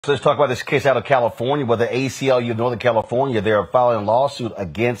So let's talk about this case out of California where the ACLU of Northern California, they're filing a lawsuit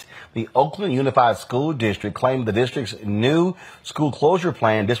against the Oakland Unified School District, claiming the district's new school closure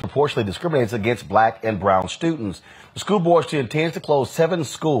plan disproportionately discriminates against black and brown students. The school board intends to close 7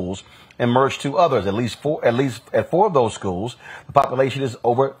 schools and merge 2 others. At least at 4 of those schools, the population is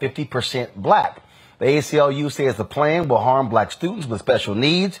over 50% black. The ACLU says the plan will harm black students with special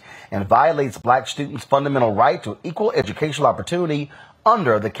needs and violates black students' fundamental right to equal educational opportunity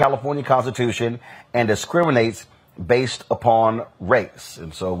under the California Constitution and discriminates based upon race.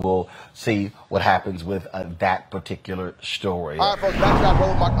 And so we'll see what happens with that particular story. All right, folks, back to that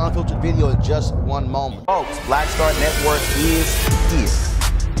Roland Mark Unfiltered video in just one moment. Folks, Black Star Network is here.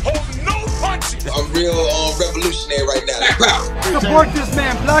 Oh, no punches! I'm real revolutionary right now. Support this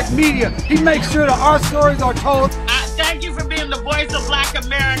man, Black Media. He makes sure that our stories are told. Thank you for being the voice of Black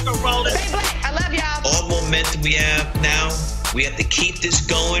America, Roland. Stay black. I love y'all. All momentum we have now, we have to keep this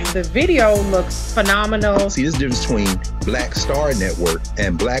going. The video looks phenomenal. See, this difference between Black Star Network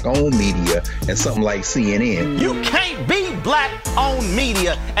and black-owned media and something like CNN. You can't be black-owned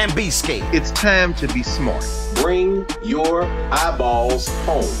media and be scared. It's time to be smart. Bring your eyeballs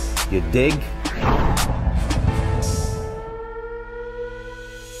home. You dig?